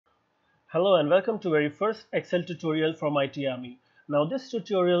Hello and welcome to very first Excel tutorial from IT Army. Now this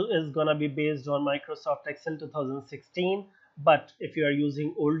tutorial is gonna be based on Microsoft Excel 2016, but if you are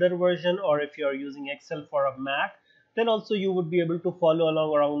using older version or if you are using Excel for a Mac, then also you would be able to follow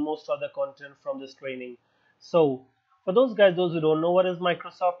along around most of the content from this training. So for those who don't know what is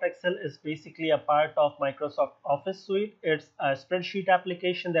Microsoft Excel, is basically a part of Microsoft Office suite. It's a spreadsheet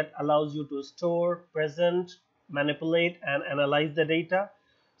application that allows you to store, present, manipulate and analyze the data.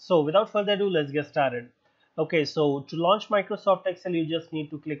 So without further ado, let's get started. Okay, so to launch Microsoft Excel, you just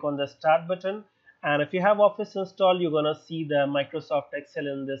need to click on the Start button. And if you have Office installed, you're gonna see the Microsoft Excel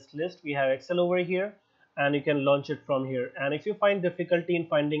in this list. We have Excel over here, and you can launch it from here. And if you find difficulty in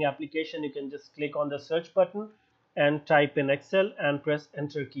finding application, you can just click on the search button and type in Excel and press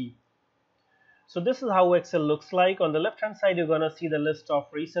Enter key. So this is how Excel looks like. On the left hand side, you're gonna see the list of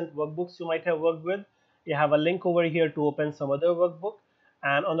recent workbooks you might have worked with. You have a link over here to open some other workbook.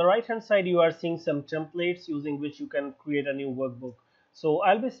 And on the right hand side, you are seeing some templates using which you can create a new workbook. So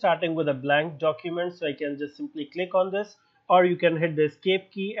I'll be starting with a blank document, so I can just simply click on this, or you can hit the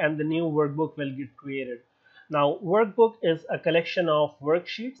escape key and the new workbook will get created. Now workbook is a collection of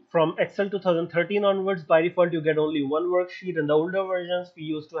worksheets. From Excel 2013 onwards, by default you get only one worksheet. In the older versions we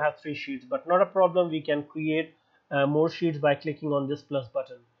used to have 3 sheets, but not a problem, we can create more sheets by clicking on this plus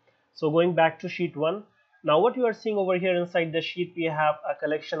button. So going back to sheet 1, now what you are seeing over here inside the sheet, we have a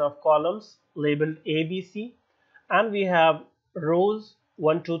collection of columns labeled A, B, C, and we have rows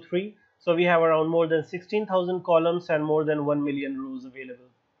 1, 2, 3. So we have around more than 16,000 columns and more than 1 million rows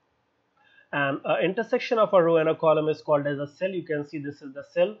available. And intersection of a row and a column is called as a cell. You can see this is the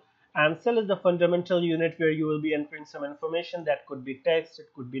cell, and cell is the fundamental unit where you will be entering some information. That could be text,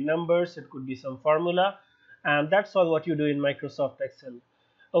 it could be numbers, it could be some formula, and that's all what you do in Microsoft Excel.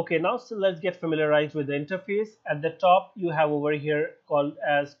 Okay, now so let's get familiarized with the interface. At the top you have over here called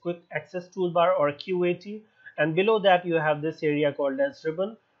as quick access toolbar or QAT, and below that you have this area called as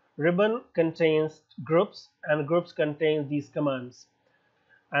ribbon. Ribbon contains groups and groups contains these commands.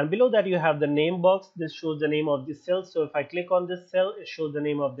 And below that you have the name box. This shows the name of the cell. So if I click on this cell, it shows the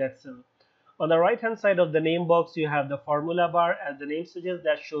name of that cell. On the right hand side of the name box, you have the formula bar. As the name suggests,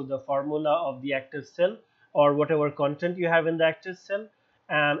 that shows the formula of the active cell or whatever content you have in the active cell.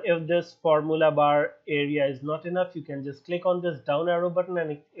 And if this formula bar area is not enough, you can just click on this down arrow button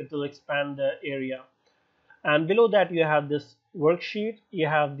and it will expand the area. And below that you have this worksheet. You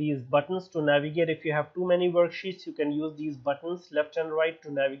have these buttons to navigate. If you have too many worksheets, you can use these buttons left and right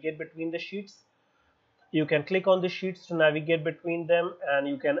to navigate between the sheets. You can click on the sheets to navigate between them, and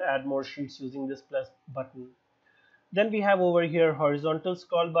you can add more sheets using this plus button. Then we have over here horizontal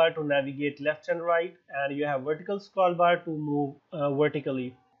scroll bar to navigate left and right, and you have vertical scroll bar to move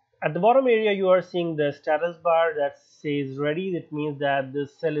vertically. At the bottom area you are seeing the status bar that says ready. That means that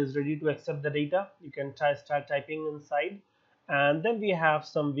this cell is ready to accept the data. You can start typing inside. And then we have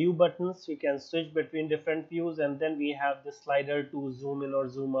some view buttons. You can switch between different views, and then we have the slider to zoom in or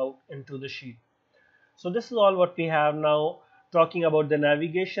zoom out into the sheet. So this is all what we have. Now talking about the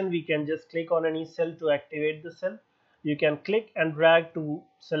navigation, we can just click on any cell to activate the cell. You can click and drag to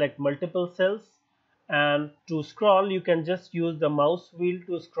select multiple cells. And to scroll, you can just use the mouse wheel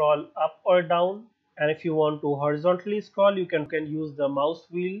to scroll up or down. And if you want to horizontally scroll, you can use the mouse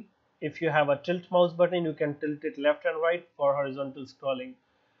wheel. If you have a tilt mouse button, you can tilt it left and right for horizontal scrolling.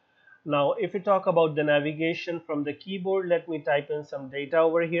 Now if we talk about the navigation from the keyboard, let me type in some data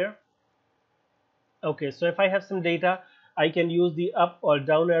over here. Okay, so if I have some data, I can use the up or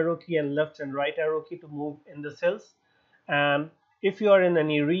down arrow key and left and right arrow key to move in the cells. And if you are in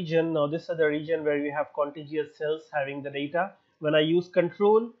any region, now this is the region where you have contiguous cells having the data. When I use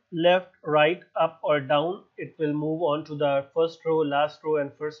control, left, right, up or down, it will move on to the first row, last row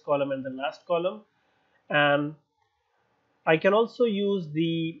and first column and the last column. And I can also use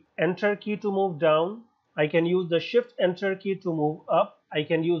the enter key to move down. I can use the shift enter key to move up. I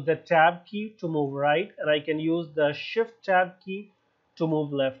can use the tab key to move right, and I can use the shift tab key to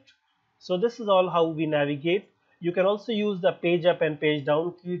move left. So this is all how we navigate. You can also use the page up and page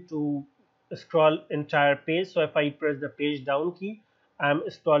down key to scroll entire page. So if I press the page down key, I'm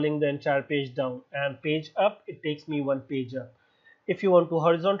scrolling the entire page down, and page up, it takes me one page up. If you want to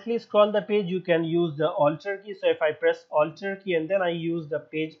horizontally scroll the page, you can use the Alter key. So if I press Alter key and then I use the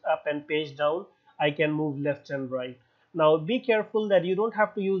page up and page down, I can move left and right. Now be careful that you don't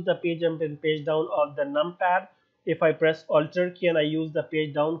have to use the page up and page down or the numpad. If I press Alter key and I use the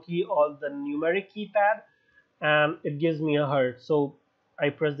page down key or the numeric keypad, and it gives me a hurt. So I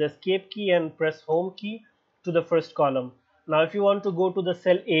press the escape key and press home key to the first column. Now if you want to go to the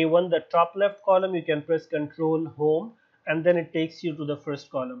cell A1, the top left column, you can press Control Home, and then it takes you to the first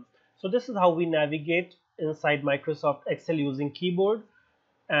column. So this is how we navigate inside Microsoft Excel using keyboard.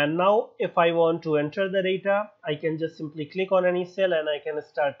 And now if I want to enter the data, I can just simply click on any cell and I can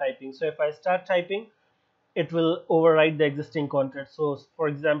start typing. So if I start typing, it will override the existing content. So for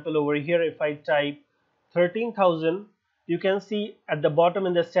example, over here, if I type 13,000, you can see at the bottom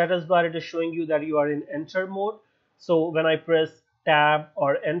in the status bar, it is showing you that you are in enter mode. So when I press tab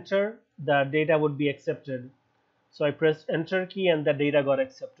or enter, the data would be accepted. So I pressed enter key and the data got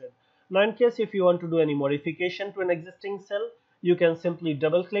accepted. Now in case if you want to do any modification to an existing cell, you can simply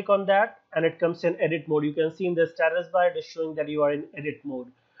double click on that and it comes in edit mode. You can see in the status bar it is showing that you are in edit mode.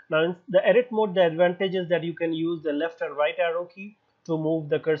 Now in the edit mode, the advantage is that you can use the left or right arrow key to move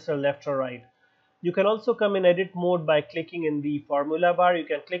the cursor left or right. You can also come in edit mode by clicking in the formula bar. You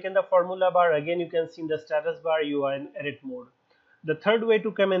can click in the formula bar. Again, you can see in the status bar you are in edit mode. The third way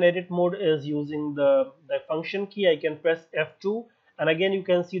to come in edit mode is using the function key. I can press F2 and again you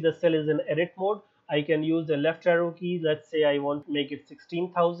can see the cell is in edit mode. I can use the left arrow key. Let's say I want to make it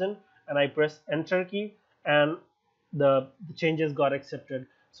 16,000 and I press enter key and the changes got accepted.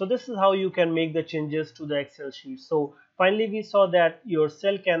 So this is how you can make the changes to the Excel sheet. So finally we saw that your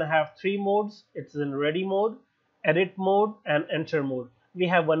cell can have three modes. It's in ready mode, edit mode and enter mode. We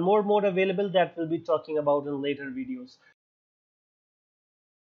have one more mode available that we'll be talking about in later videos.